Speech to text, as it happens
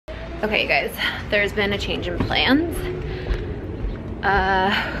Okay, you guys, there's been a change in plans.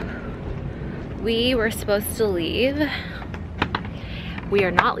 We were supposed to leave. We are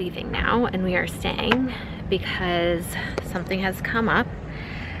not leaving now, and we are staying because something has come up.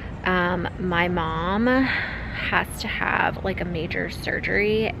 My mom has to have like a major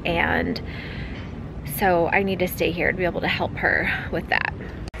surgery, and so I need to stay here to be able to help her with that.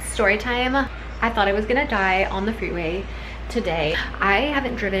 Story time. I thought I was gonna die on the freeway today. I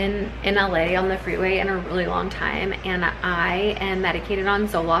haven't driven in LA on the freeway in a really long time, and I am medicated on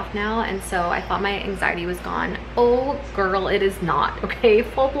Zoloft now, and so I thought my anxiety was gone. Oh girl, it is not, okay?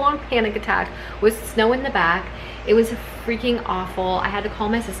 Full-blown panic attack with snow in the back. It was freaking awful. I had to call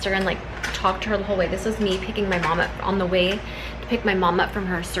my sister and like talk to her the whole way. This was me picking my mom up on the way to pick my mom up from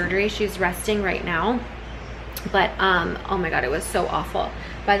her surgery. She's resting right now. But oh my god, it was so awful.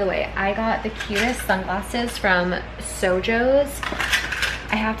 By the way, I got the cutest sunglasses from Sojo's.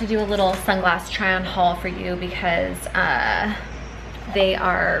 I have to do a little sunglass try on haul for you because they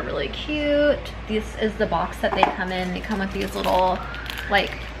are really cute. This is the box that they come in. They come with these little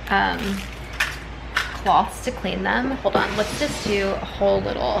like cloths to clean them. Hold on, let's just do a whole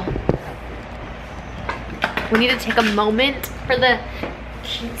little. We need to take a moment for the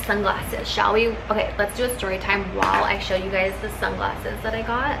cute sunglasses, shall we? Okay, let's do a story time while I show you guys the sunglasses that I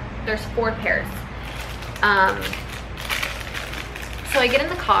got. There's 4 pairs. So I get in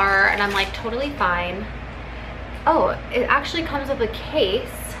the car and I'm like totally fine. Oh, it actually comes with a case.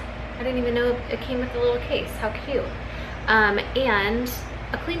 I didn't even know it came with a little case. How cute. And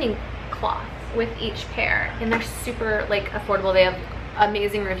a cleaning cloth with each pair, and they're super like affordable. They have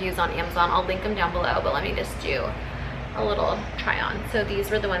amazing reviews on Amazon. I'll link them down below, but let me just do a little try on. So these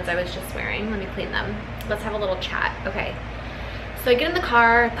were the ones I was just wearing. Let me clean them. Let's have a little chat. Okay, so I get in the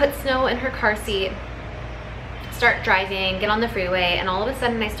car, put Snow in her car seat, start driving, get on the freeway, and all of a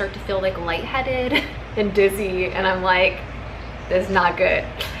sudden I start to feel like lightheaded and dizzy, and I'm like, this is not good.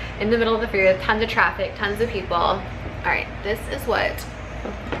 In the middle of the freeway, tons of traffic, tons of people. All right, this is what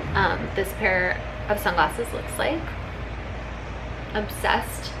this pair of sunglasses looks like.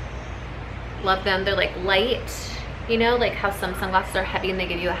 Obsessed. Love them. They're like light. You know, like how some sunglasses are heavy and they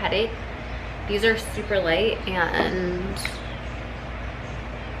give you a headache. These are super light and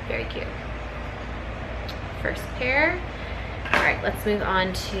very cute. First pair. All right, let's move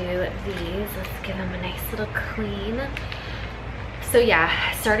on to these. Let's give them a nice little clean. So yeah,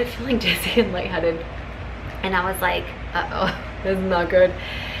 I started feeling dizzy and lightheaded, and I was like, uh-oh, this is not good.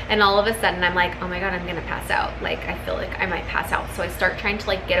 And all of a sudden I'm like, oh my god, I'm gonna pass out. Like, I feel like I might pass out. So I start trying to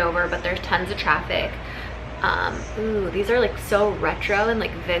like get over, but there's tons of traffic. Ooh, these are like so retro and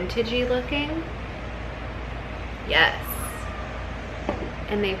like vintagey looking. Yes.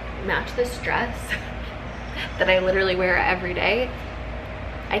 And they match this dress that I literally wear every day.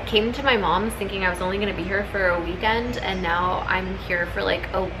 I came to my mom's thinking I was only gonna be here for a weekend, and now I'm here for like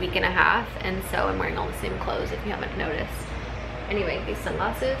a week and a half, and so I'm wearing all the same clothes if you haven't noticed. Anyway, these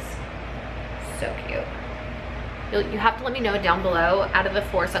sunglasses, so cute. You have to let me know down below, out of the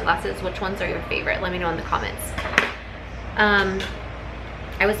 4 sunglasses, which ones are your favorite. Let me know in the comments.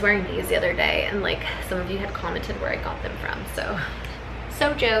 I was wearing these the other day, and like some of you had commented where I got them from. So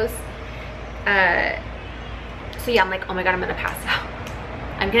Sojo's. So yeah, I'm like, oh my god, I'm gonna pass out.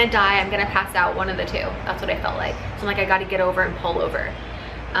 I'm gonna die, I'm gonna pass out, one of the 2. That's what I felt like. So I'm like, I gotta get over and pull over.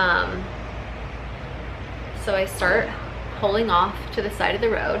 So I start pulling off to the side of the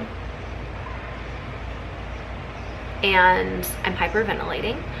road, and I'm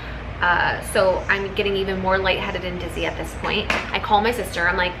hyperventilating. So I'm getting even more lightheaded and dizzy at this point. I call my sister.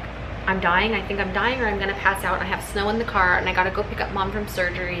 I'm like, I'm dying. I think I'm dying, or I'm gonna pass out. And I have Snow in the car, and I gotta go pick up mom from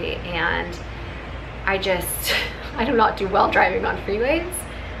surgery. And I do not do well driving on freeways.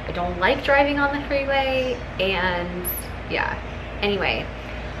 I don't like driving on the freeway, and yeah. Anyway,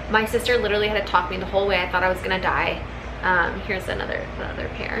 my sister literally had to talk me the whole way. I thought I was gonna die. Here's another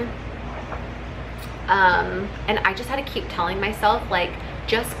pair. And I just had to keep telling myself, like,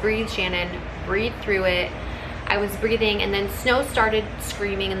 just breathe, Shannon, breathe through it. I was breathing, and then Snow started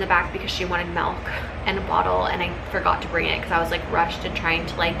screaming in the back because she wanted milk and a bottle, and I forgot to bring it because I was like rushed and trying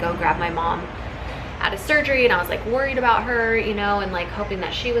to like go grab my mom out of surgery, and I was like worried about her, you know, and like hoping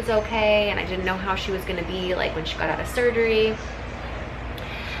that she was okay, and I didn't know how she was gonna be like when she got out of surgery.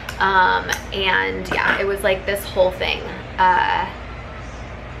 And yeah, it was like this whole thing.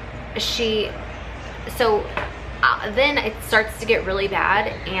 Then it starts to get really bad,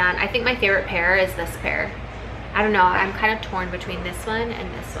 and I think my favorite pair is this pair. I don't know, I'm kind of torn between this one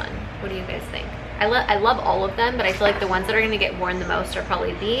and this one. What do you guys think? I love all of them, but I feel like the ones that are gonna get worn the most are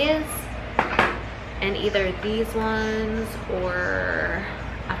probably these, and either these ones or,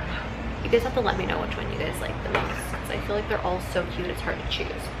 I don't know. You guys have to let me know which one you guys like the most, because I feel like they're all so cute, it's hard to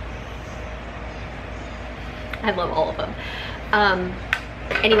choose. I love all of them.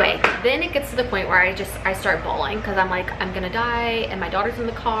 Anyway, then it gets to the point where I start bawling because I'm like, I'm gonna die, and my daughter's in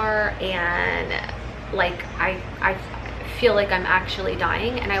the car, and like I feel like I'm actually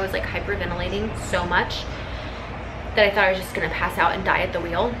dying, and I was like hyperventilating so much that I thought I was just gonna pass out and die at the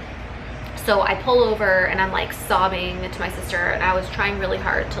wheel. So I pull over and I'm like sobbing to my sister, and I was trying really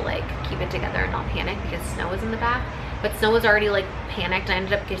hard to like keep it together and not panic because Snow was in the back, but Snow was already like panicked. I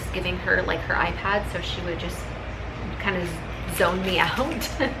ended up just giving her like her iPad so she would just kind of zone me out.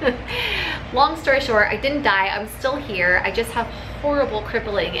 Long story short, I didn't die. I'm still here. I just have horrible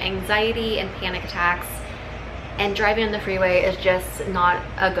crippling anxiety and panic attacks, and driving on the freeway is just not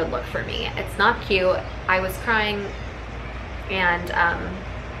a good look for me. It's not cute. I was crying, and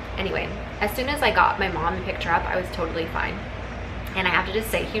anyway, as soon as I got my mom and picked her up, I was totally fine. And I have to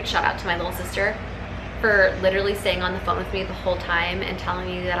just say, huge shout out to my little sister for literally staying on the phone with me the whole time and telling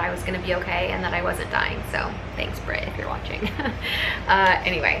me that I was gonna be okay and that I wasn't dying. So thanks, Britt, if you're watching.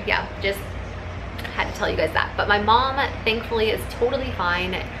 Anyway, yeah, just had to tell you guys that. But my mom, thankfully, is totally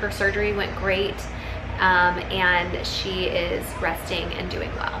fine. Her surgery went great, and she is resting and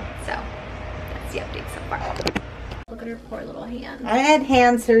doing well. So that's the update so far. Look at her poor little hand. I had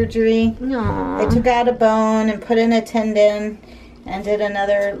hand surgery. Aww. I took out a bone and put in a tendon and did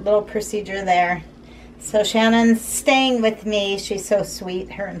another little procedure there. So Shannon's staying with me. She's so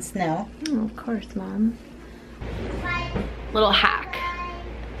sweet, her and Snow. Oh, of course, Mom. Little hack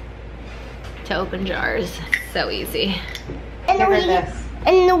to open jars. So easy.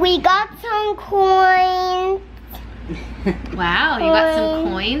 And we got some coins. Wow, you got some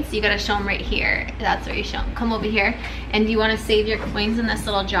coins. You gotta show them right here. That's where you show them. Come over here. And do you want to save your coins in this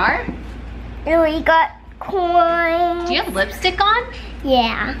little jar? And we got coins. Do you have lipstick on?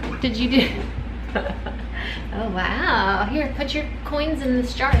 Yeah. Did you do? Oh wow. Here, put your coins in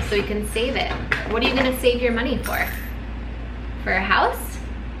this jar so you can save it. What are you gonna save your money for? For a house?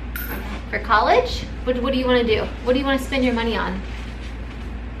 For college? What do you want to do? What do you want to spend your money on?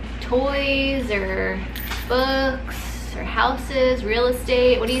 Toys or books or houses, real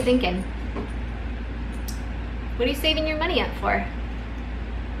estate? What are you thinking? What are you saving your money up for?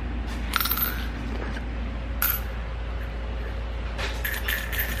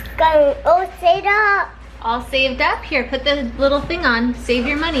 Got all saved up. All saved up? Here, put the little thing on. Save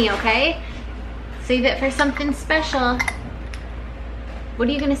your money, okay? Save it for something special. What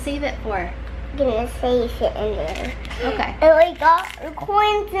are you gonna save it for? I'm gonna save it in there. Okay. And we got the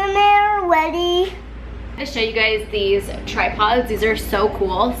coins in there ready. I'm gonna show you guys these tripods. These are so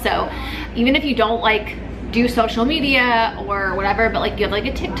cool. So even if you don't like do social media or whatever, but like you have like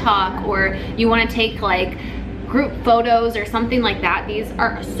a TikTok or you want to take like group photos or something like that, these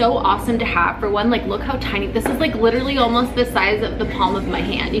are so awesome to have. For one, like look how tiny this is, like literally almost the size of the palm of my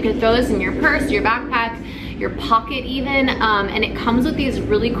hand. You can throw this in your purse, your backpack, your pocket even, and it comes with these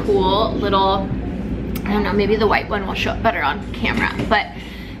really cool little, I don't know, maybe the white one will show up better on camera, but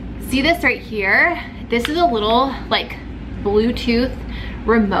see this right here? This is a little like Bluetooth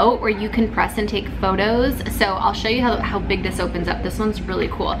remote where you can press and take photos. So I'll show you how big this opens up. This one's really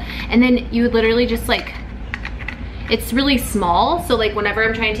cool. And then you would literally just like, it's really small. So like whenever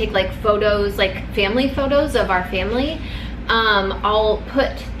I'm trying to take like photos, like family photos of our family, I'll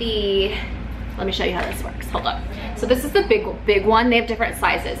put the, let me show you how this works, hold on. So this is the big one. They have different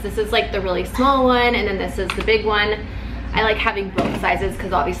sizes. This is like the really small one, and then this is the big one. I like having both sizes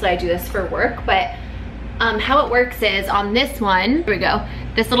because obviously I do this for work, but how it works is on this one, here we go,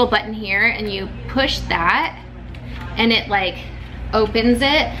 this little button here, and you push that and it like opens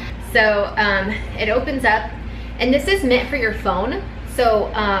it. So it opens up, and this is meant for your phone.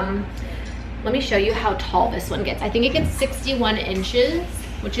 So let me show you how tall this one gets. I think it gets 61 inches,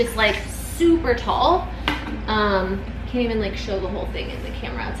 which is like super tall. Can't even like show the whole thing in the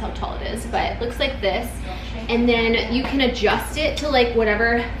camera, that's how tall it is, but it looks like this. And then you can adjust it to like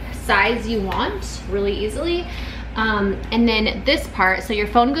whatever size you want really easily. And then this part, so your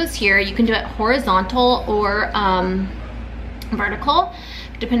phone goes here, you can do it horizontal or vertical,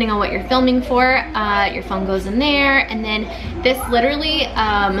 depending on what you're filming for. Your phone goes in there, and then this literally,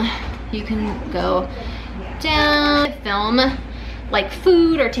 you can go down, film like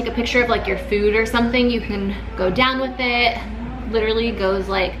food or take a picture of like your food or something. You can go down with it. Literally goes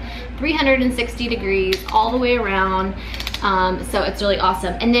like 360 degrees all the way around. So it's really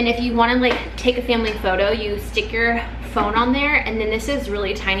awesome. And then if you want to like take a family photo, you stick your phone on there, and then this is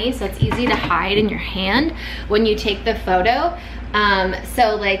really tiny, so it's easy to hide in your hand when you take the photo.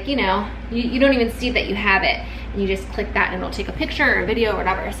 So like, you know, you don't even see that you have it. and you just click that and it'll take a picture or a video or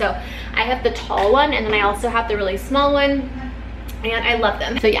whatever. So I have the tall one, and then I also have the really small one, and I love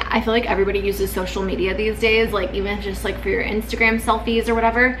them. So yeah, I feel like everybody uses social media these days, like even just like for your Instagram selfies or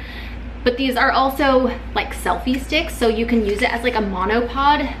whatever. But these are also like selfie sticks, so you can use it as like a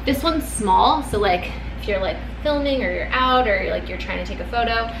monopod. This one's small, so like if you're like filming or you're out or you're trying to take a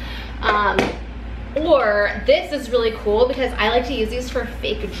photo. Or this is really cool because I like to use these for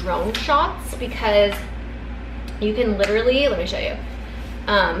fake drone shots, because you can literally, let me show you.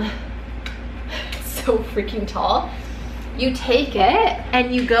 So freaking tall. You take it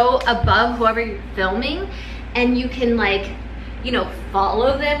and you go above whoever you're filming, and you can like, you know,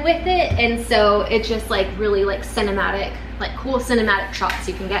 follow them with it. And so it's just like really like cinematic, like cool cinematic shots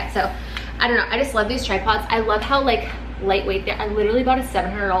you can get. So I don't know, I just love these tripods. I love how like lightweight they're. I literally bought a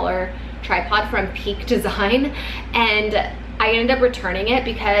 $700 tripod from Peak Design, and I ended up returning it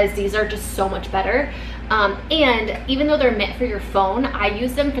because these are just so much better. And even though they're meant for your phone, I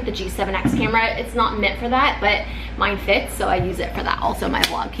use them for the G7X camera. It's not meant for that, but mine fits, so I use it for that, also my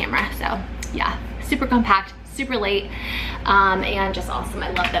vlog camera. So yeah, super compact, super light, and just awesome.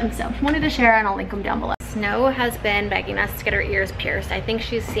 I love them, so wanted to share, and I'll link them down below. Snow has been begging us to get her ears pierced. I think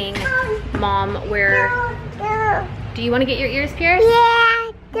she's seeing Mom wear... Do you want to get your ears pierced?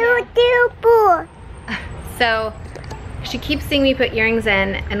 Yeah, do. So she keeps seeing me put earrings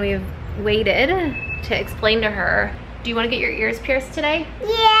in, and we've waited to explain to her. Do you want to get your ears pierced today?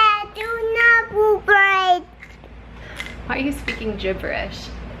 Yeah, do not move right. Why are you speaking gibberish?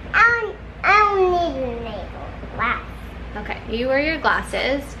 I don't need a label. Wow. Okay, you wear your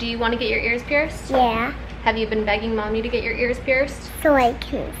glasses. Do you want to get your ears pierced? Yeah, Have you been begging Mommy to get your ears pierced? so I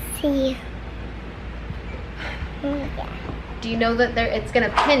can see. Yeah. Do you know that it's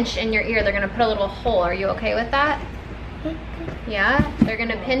gonna pinch in your ear? They're gonna put a little hole. Are you okay with that? Yeah? They're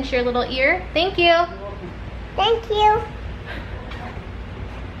gonna pinch your little ear? Thank you. Thank you.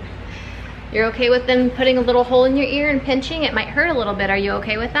 You're okay with them putting a little hole in your ear and pinching? It might hurt a little bit. Are you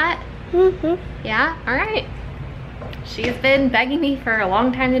okay with that? Yeah? All right. She's been begging me for a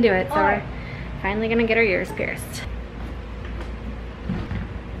long time to do it, so we're finally gonna get her ears pierced.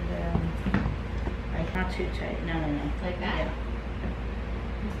 Like not too tight. No. Like that?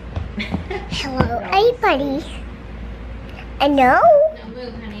 Hello, everybody. I know. No,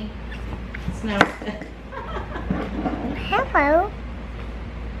 move, honey. Snow. Hello.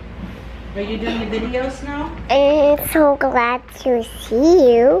 Are you doing the videos now? I'm so glad to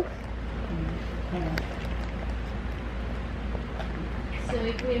see you. So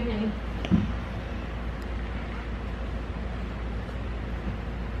we come here, honey.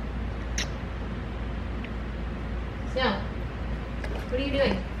 So, what are you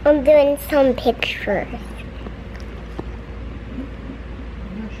doing? I'm doing some pictures.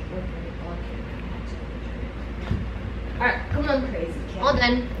 Alright, come on, crazy kid. All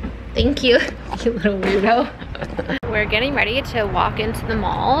done. Thank you, you little weirdo. We're getting ready to walk into the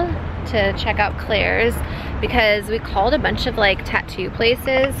mall to check out Claire's, because we called a bunch of like tattoo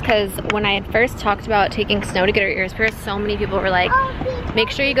places, because when I had first talked about taking Snow to get her ears pierced, so many people were like, make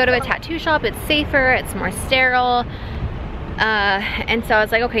sure you go to a tattoo shop, it's safer, it's more sterile. And so I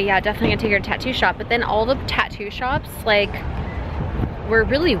was like, okay, yeah, definitely gonna take her to a tattoo shop. But then all the tattoo shops like were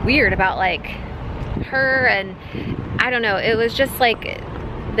really weird about like her, and I don't know, it was just like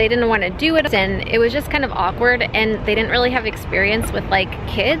they didn't want to do it, and it was just kind of awkward, and they didn't really have experience with like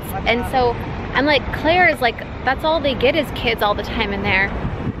kids. And so I'm like, Claire is like, that's all they get is kids all the time in there.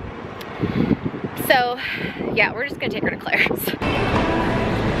 So yeah, we're just gonna take her to Claire's.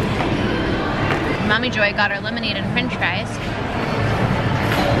 Mommy Joy got her lemonade and french fries.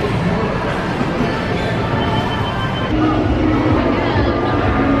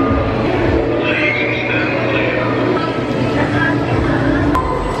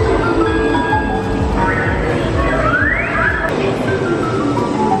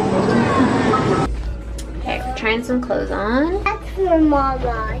 Okay, we're trying some clothes on. That's for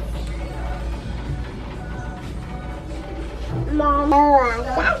Mama. Mama.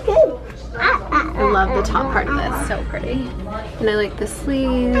 I love the top part of this, so pretty. And I like the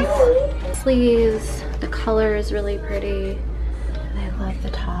sleeves. The color is really pretty. And I love the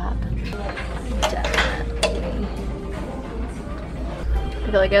top. Definitely.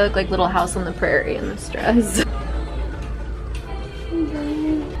 I feel like I look like Little House on the Prairie in this dress. See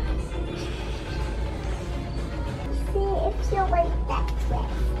if you like that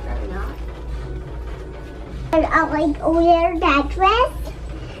dress or not. And I like wear that dress.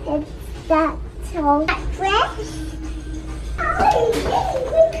 It's that so dress.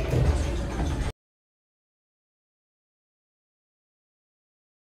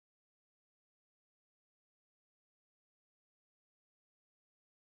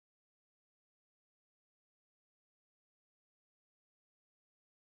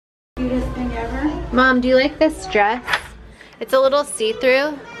 Mom, do you like this dress? It's a little see-through.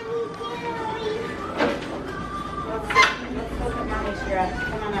 Let's look at Mommy's dress.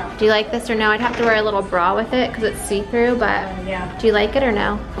 Come on up. Do you like this or no? I'd have to wear a little bra with it because it's see-through, but Yeah. do you like it or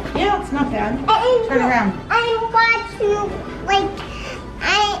no? Yeah, it's not bad. Turn around. I'm watching, like,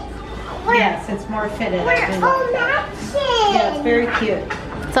 Yes, it's more fitted. we're all matching. Yeah, it's very cute.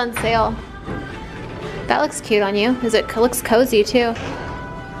 It's on sale. That looks cute on you. Looks cozy too.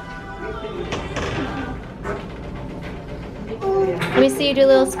 Let me see you do a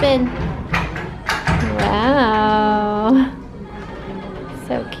little spin. Wow.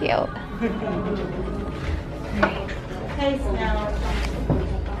 So cute. Okay, so now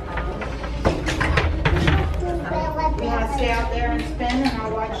you want to stay out there and spin and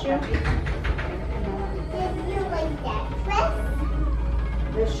I'll watch you? Did you like that dress?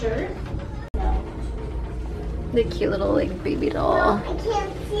 The shirt? The cute little like baby doll. I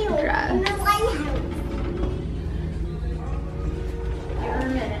can't see it. Dress. In the lighthouse. Give her a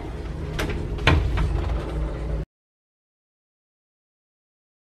minute.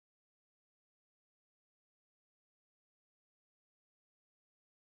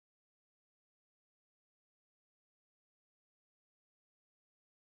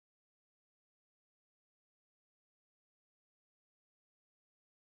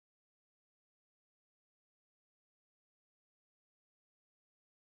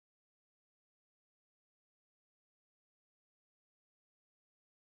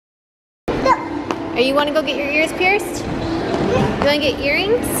 Are you want to go get your ears pierced? You want to get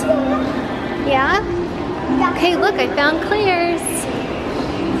earrings? Yeah? Okay, look, I found Claire's.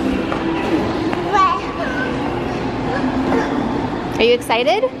 Are you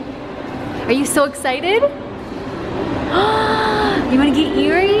excited? Are you so excited? You want to get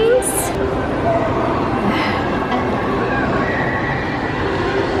earrings?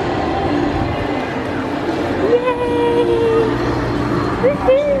 Yay!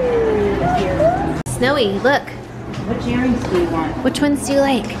 Snowy, look. Which earrings do you want? Which ones do you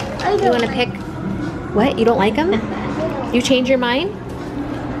like? You want to pick? What? You don't like them? You change your mind?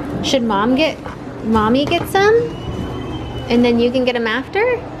 Should Mommy get some? And then you can get them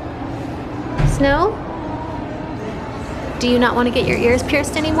after? Snow? Do you not want to get your ears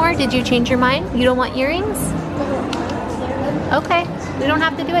pierced anymore? Did you change your mind? You don't want earrings? Okay, we don't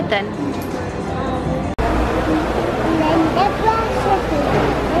have to do it then.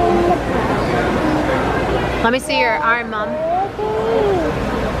 Let me see your arm, Mom.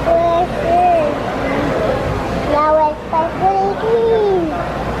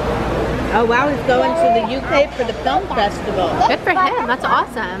 Oh wow, he's going to the UK for the film festival. Good for him. That's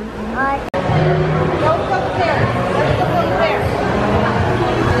awesome. Don't go there. Let's go there.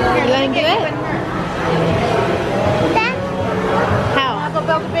 You want to do it? How? Have a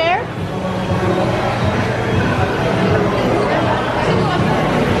Build Bear?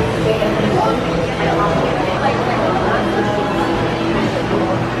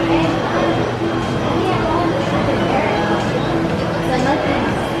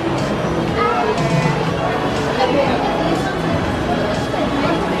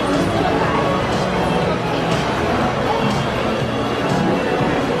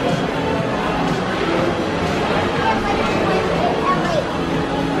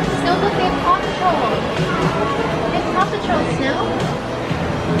 Snow, look, they have Paw Patrol. They have Paw Patrol, Snow.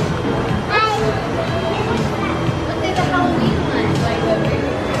 Look, they have the Halloween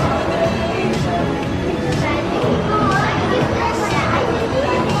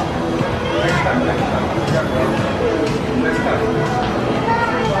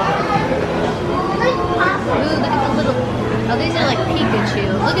Ooh, look at the little, oh, these are like Pikachu.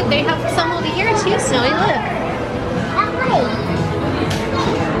 Look at, they have some over here too, Snowy, look.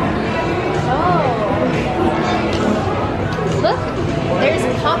 Look, there's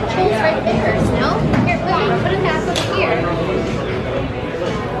Paw Patrols right there, Snow. Here, put it back over here.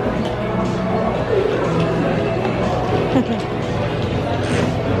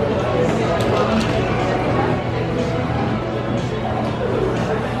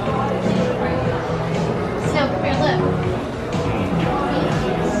 Snow, come here, look.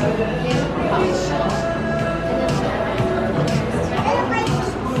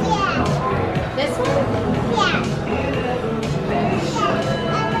 This one?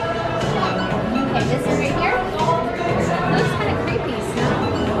 Okay, this one right here? Looks kind of creepy, Snow.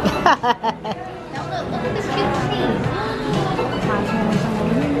 Now look at this cute bunny.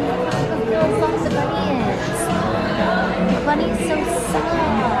 Look how soft the bunny is. The bunny is so soft.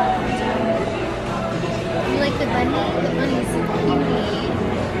 You like the bunny? The bunny is so cutie.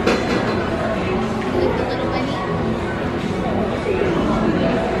 You like the little bunny?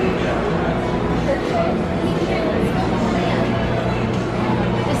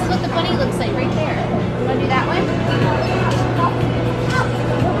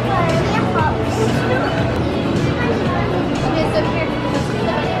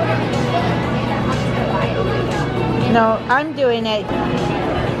 doing it.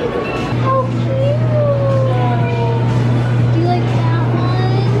 How cute! Do you like that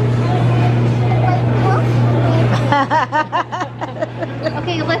one?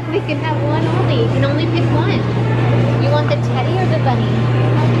 Okay, look, we can have one only. You can only pick one. You want the teddy or the bunny?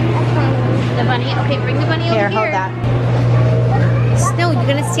 The bunny? Okay, bring the bunny over here. Hold that. Snow, you're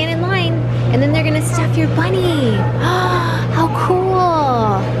gonna stand in line, and then they're gonna stuff your bunny. How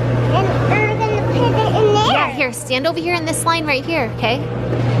cool! And we're gonna put it in there. Yeah, here, stand over here in this line right here, okay?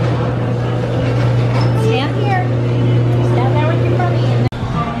 Stand here. Stand there with your bunny.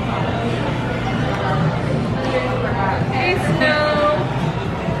 Hey, Snow.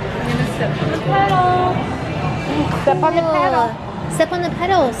 I'm gonna step on the pedal. Step on the pedal. Step on the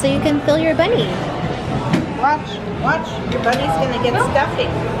pedal so you can fill your bunny. Watch, watch. Your bunny's gonna get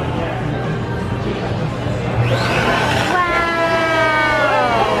stuffing. Wow!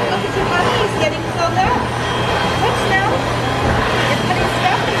 Look at your bunny, he's getting filled up. Look, Snow. You're putting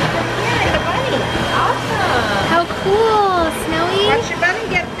stuffing from here in the bunny. Awesome. How cool, Snowy! Watch your bunny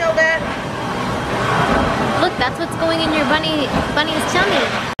get filled up. Look, that's what's going in your bunny's tummy.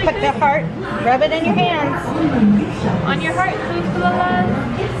 Put the heart, rub it in your hands. On your heart, please, for the love.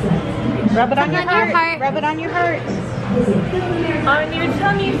 Rub it on your on your heart. heart. Rub it on your heart. On your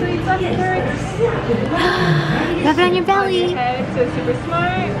tummy, so you don't hurt. Rub it on your On belly. your head, so super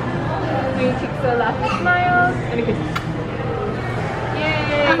smart. Doing cheeks, so laughing smiles. And a kiss.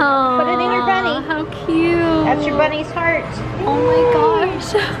 Yay. Oh, Put it in your bunny. How cute. That's your bunny's heart. Oh my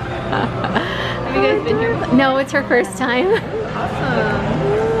gosh. Have you guys been here before? No, it's her first time.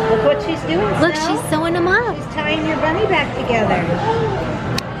 Awesome. Look what she's doing, Look, Snow. she's sewing them up. She's tying your bunny back together.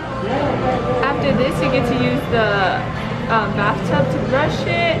 After this, you get to use the bathtub to brush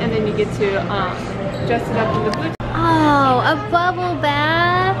it, and then you get to dress it up in the blue. Oh, a bubble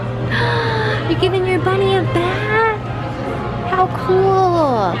bath. You're giving your bunny a bath. How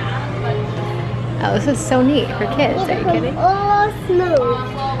cool. Oh, this is so neat for kids. Are you kidding? All smooth.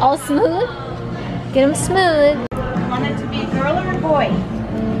 All smooth? Get them smooth. You want it to be a girl or a boy?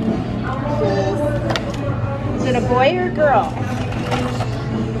 Is it a boy or a girl?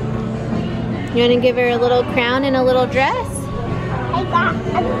 You want to give her a little crown and a little dress? I got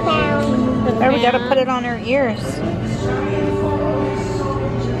a crown. There, we gotta put it on her ears.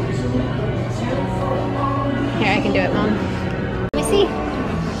 Here, I can do it, Mom. Let me see.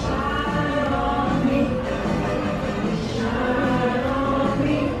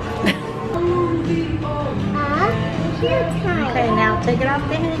 Hair tie. Okay, now take it off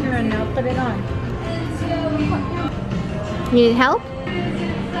the hanger and now put it on. You need help?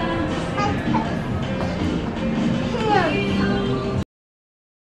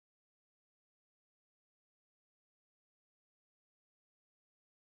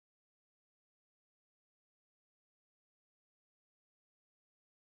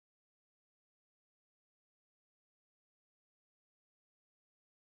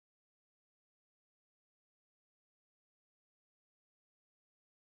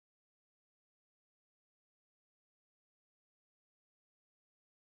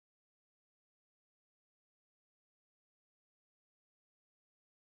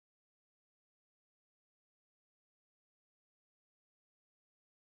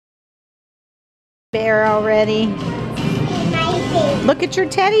 Bear already. My baby. Look at your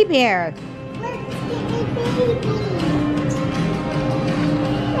teddy bear. Let's get my baby.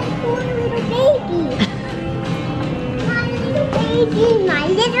 My poor little baby. My little baby. My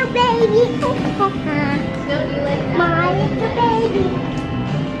little baby. My little baby.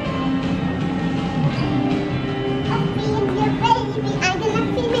 I'm feeding your baby. I'm gonna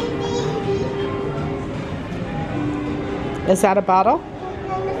feed my baby. Is that a bottle?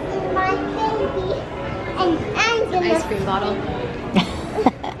 I'm gonna feed my baby. And I'm gonna Ice cream bottle.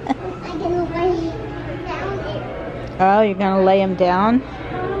 I'm gonna lay down it. Oh, you're gonna lay him down?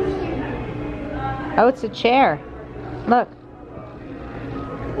 Oh, it's a chair. Look.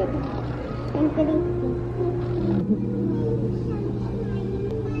 I'm gonna.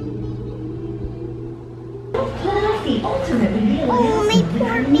 Oh, my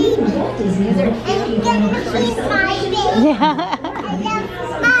poor baby. I'm gonna feed my baby. Yeah. I love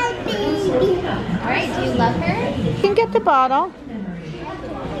my baby. Alright, do you love her? You can get the bottle.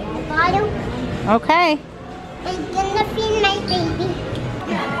 Bottle. Okay. I'm gonna feed my baby.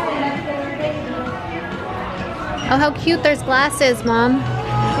 Oh, how cute. There's glasses, Mom.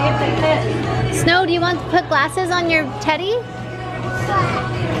 See if they fit. Snow, do you want to put glasses on your teddy?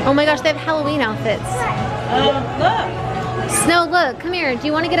 Oh my gosh, they have Halloween outfits. Look. Snow, look, come here. Do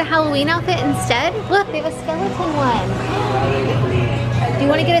you want to get a Halloween outfit instead? Look, they have a skeleton one. Do you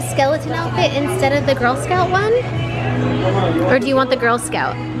want to get a skeleton outfit instead of the Girl Scout one? Or do you want the Girl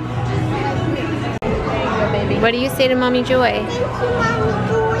Scout? What do you say to Mommy Joy? Thank you, Mommy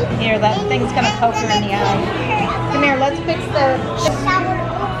Joy. Here, that thing's gonna poke her in the eye. Come here, let's fix the... Shower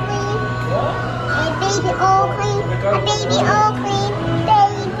all clean. A baby all clean. A baby all clean.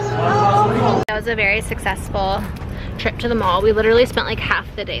 Baby all clean. That was a very successful trip to the mall. We literally spent like half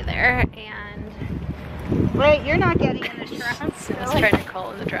the day there, and Wait, you're not getting in the trunk. I was trying to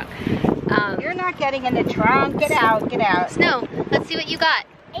call in the trunk. You're not getting in the trunk. Get out, get out. Snow, let's see what you got.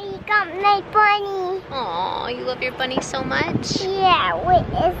 I got my bunny. Aw, you love your bunny so much. Yeah,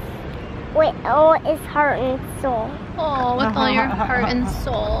 with all its heart and soul. Oh, with all your heart and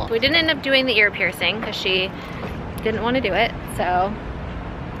soul. We didn't end up doing the ear piercing because she didn't want to do it, so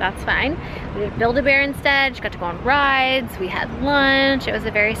that's fine. We did Build-A-Bear instead. She got to go on rides. We had lunch. It was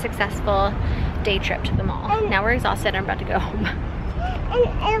a very successful day trip to the mall. Now we're exhausted and I'm about to go home. And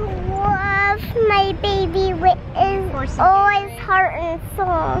I love my baby with all his heart and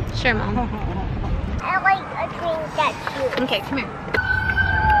soul. Sure, Mom. I like a drink that's cute. Okay, come here.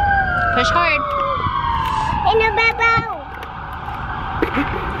 Push hard. And a bubble.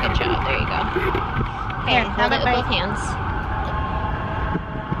 Good job. There you go. Okay, Here, hold have it it with right. both hands.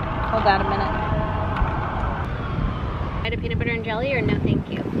 Hold that a minute. Bite of peanut butter and jelly or no thank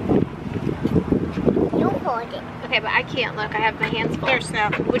you? You hold it. Okay, but I can't look. I have my hands full. Here, Snow.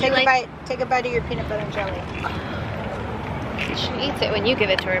 Would you take like- take a bite of your peanut butter and jelly. She eats it when you give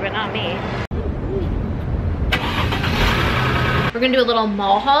it to her, but not me. We're gonna do a little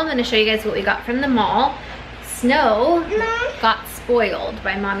mall haul. I'm gonna show you guys what we got from the mall. Snow got spoiled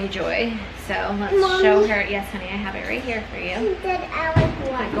by Mommy Joy. So let's show her. Yes, honey, I have it right here for you. That I like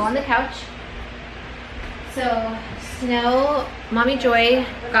Okay, one. go on the couch. So Snow, Mommy Joy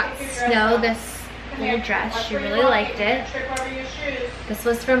got Snow this little dress. She really liked it. This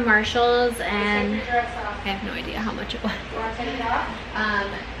was from Marshall's and I have no idea how much it was.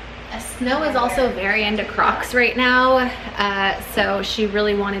 Snow is also very into Crocs right now, so she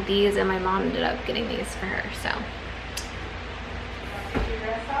really wanted these and my mom ended up getting these for her, so.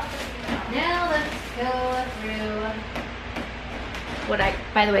 Now let's go through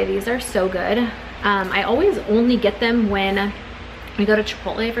by the way, these are so good. I always only get them when we go to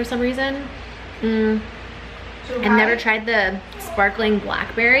Chipotle for some reason. I've never tried the sparkling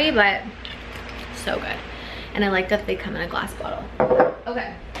blackberry, but so good. And I like that they come in a glass bottle.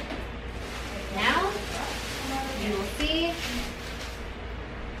 Okay. Now you will see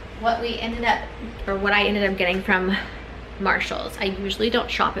what I ended up getting from Marshall's. I usually don't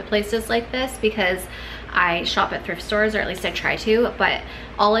shop at places like this because I shop at thrift stores, or at least I try to, but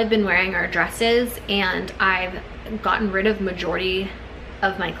all I've been wearing are dresses and I've gotten rid of majority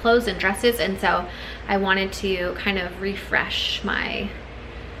of my clothes and dresses, and so I wanted to kind of refresh my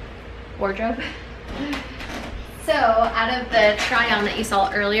wardrobe. So out of the try on that you saw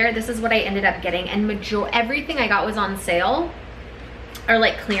earlier, this is what I ended up getting, and everything I got was on sale or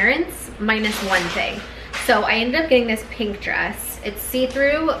like clearance minus one thing. So I ended up getting this pink dress. It's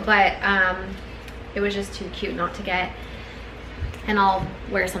see-through, but it was just too cute not to get, and I'll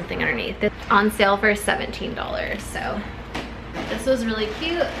wear something underneath. It's on sale for $17, so this was really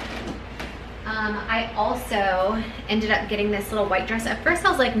cute. I also ended up getting this little white dress. At first I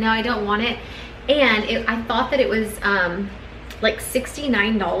was like, no, I don't want it. And I thought that it was like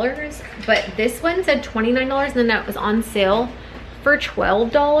 $69, but this one said $29, and then it was on sale for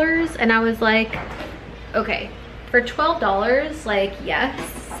 $12. And I was like, okay, for $12, like,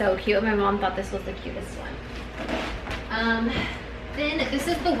 yes, so cute. My mom thought this was the cutest one. Then this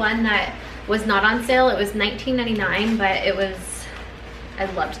is the one that was not on sale. It was $19.99, but it was, I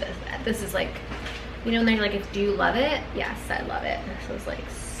loved this. This is like, you know, when they're like, do you love it? Yes, I love it. This was like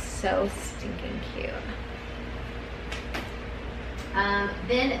so stinking cute.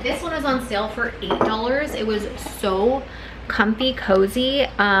 Then this one was on sale for $8. It was so comfy, cozy,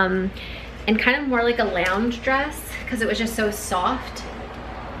 and kind of more like a lounge dress because it was just so soft.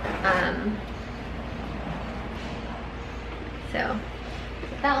 So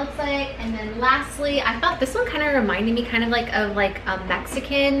that looks like. And then lastly, I thought this one kind of reminded me kind of like of like a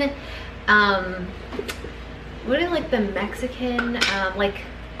Mexican, what is like the Mexican, like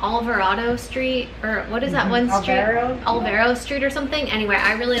Alvarado Street, or what is that one street? Alvaro Street or something. Anyway,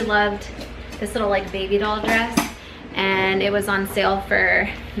 I really loved this little like baby doll dress, and it was on sale for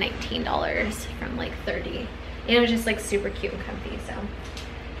 $19 from like $30. And it was just like super cute and comfy. So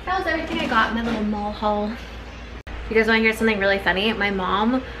that was everything I got in my little mall haul. You guys want to hear something really funny? My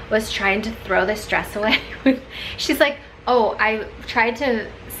mom was trying to throw this dress away. She's like, oh, I tried to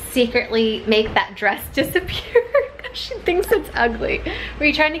secretly make that dress disappear. She thinks it's ugly. Were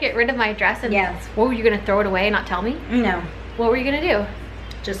you trying to get rid of my dress? And Yes. what, were you gonna throw it away and not tell me? No, What were you gonna do?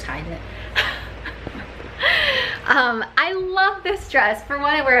 just hide it. I love this dress. For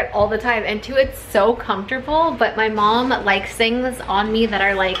one, I wear it all the time, and two, it's so comfortable, but my mom likes things on me that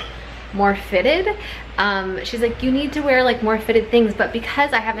are like more fitted. She's like, you need to wear like more fitted things, but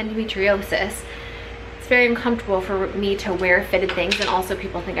because I have endometriosis, it's very uncomfortable for me to wear fitted things, and also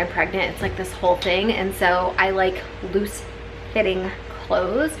people think I'm pregnant. It's like this whole thing, and so I like loose fitting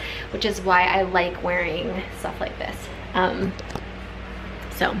clothes, which is why I like wearing stuff like this.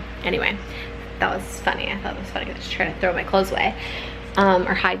 So anyway, that was funny. I thought it was funny. I was trying to throw my clothes away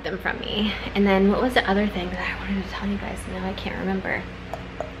or hide them from me. And then what was the other thing that I wanted to tell you guys? Now I can't remember.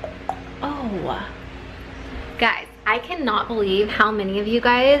 Oh, guys, I cannot believe how many of you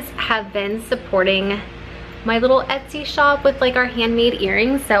guys have been supporting my little Etsy shop with like our handmade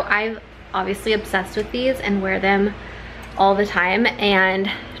earrings. So I'm obviously obsessed with these and wear them all the time, and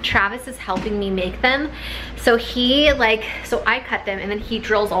Travis is helping me make them. So so I cut them and then he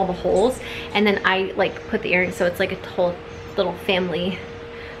drills all the holes, and then I like put the earrings, so it's like a whole little family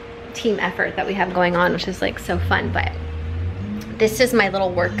team effort that we have going on, which is like so fun. But this is my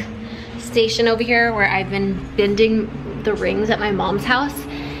little work station over here where I've been bending the rings at my mom's house,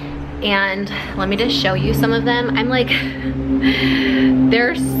 and let me just show you some of them. I'm like,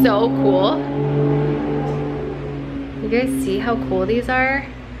 they're so cool. You guys see how cool these are?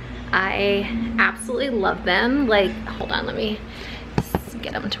 I absolutely love them. Like, hold on, let me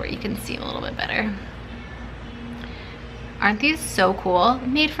get them to where you can see a little bit better. Aren't these so cool?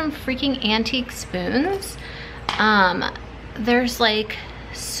 Made from freaking antique spoons. There's like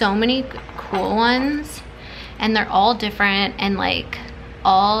so many cool ones, and they're all different and like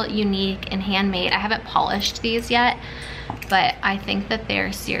all unique and handmade. I haven't polished these yet, but I think that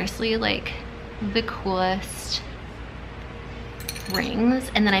they're seriously like the coolest rings.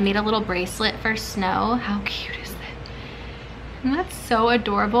 And then I made a little bracelet for Snow. How cute is that? And that's so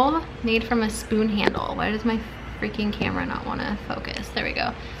adorable. Made from a spoon handle. Why does my freaking camera not want to focus? There we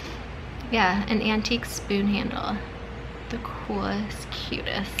go. Yeah, an antique spoon handle. The coolest,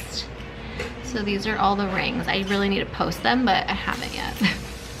 cutest. So these are all the rings. I really need to post them, but I haven't yet.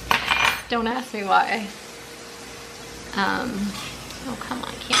 Don't ask me why. Oh, come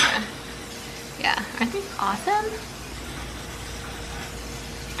on, camera. Yeah, aren't these awesome?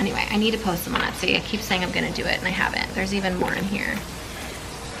 Anyway, I need to post them on Etsy. I keep saying I'm gonna do it and I haven't. There's even more in here.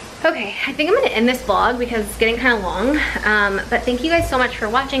 Okay, I think I'm gonna end this vlog because it's getting kind of long. But thank you guys so much for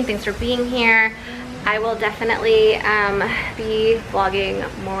watching. Thanks for being here. I will definitely be vlogging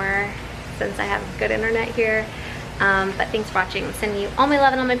more since I have good internet here. But thanks for watching. I'm sending you all my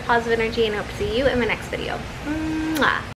love and all my positive energy, and I hope to see you in my next video. Mwah.